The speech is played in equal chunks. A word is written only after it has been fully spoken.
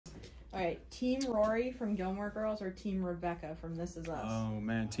All right, Team Rory from Gilmore Girls or Team Rebecca from This Is Us? Oh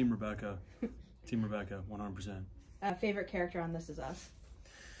man, Team Rebecca. Team Rebecca, 100%. Favorite character on This Is Us?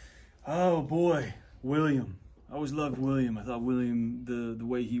 Oh boy, William. I always loved William. I thought William, the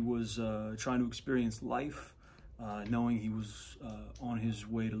way he was trying to experience life, knowing he was on his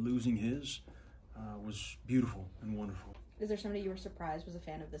way to losing his, was beautiful and wonderful. Is there somebody you were surprised was a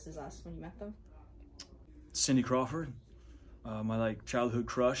fan of This Is Us when you met them? Cindy Crawford, my childhood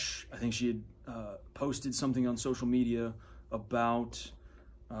crush. I think she had posted something on social media about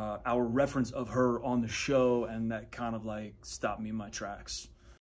our reference of her on the show, and that kind of stopped me in my tracks.